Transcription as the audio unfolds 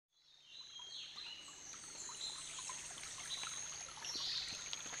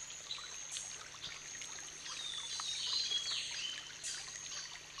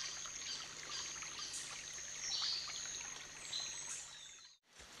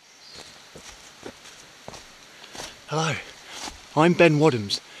Hello, I'm Ben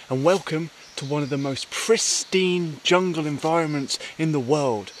Wadhams and welcome to one of the most pristine jungle environments in the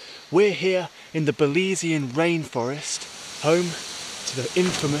world. We're here in the Belizian Rainforest, home to the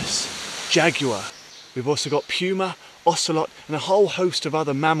infamous jaguar. We've also got puma, ocelot and a whole host of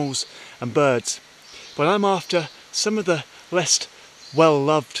other mammals and birds. But I'm after some of the less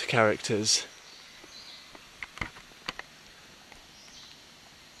well-loved characters.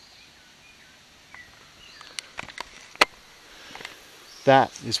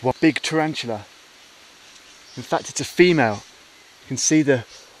 That is one big tarantula. In fact, it's a female. You can see the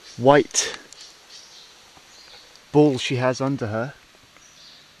white ball she has under her.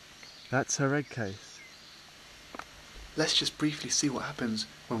 That's her egg case. Let's just briefly see what happens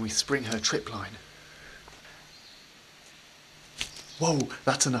when we spring her trip line. Whoa,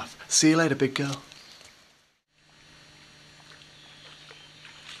 that's enough. See you later, big girl.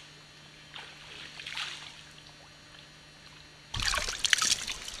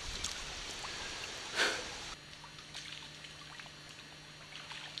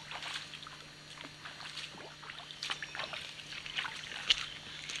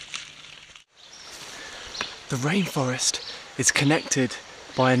 The rainforest is connected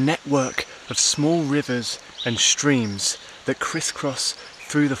by a network of small rivers and streams that crisscross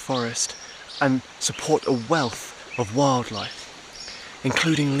through the forest and support a wealth of wildlife,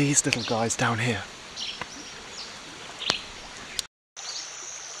 including these little guys down here.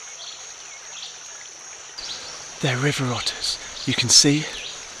 They're river otters. You can see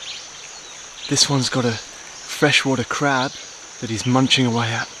this one's got a freshwater crab that he's munching away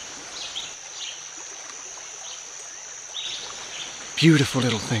at. Beautiful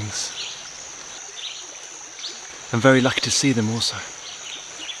little things. I'm very lucky to see them also.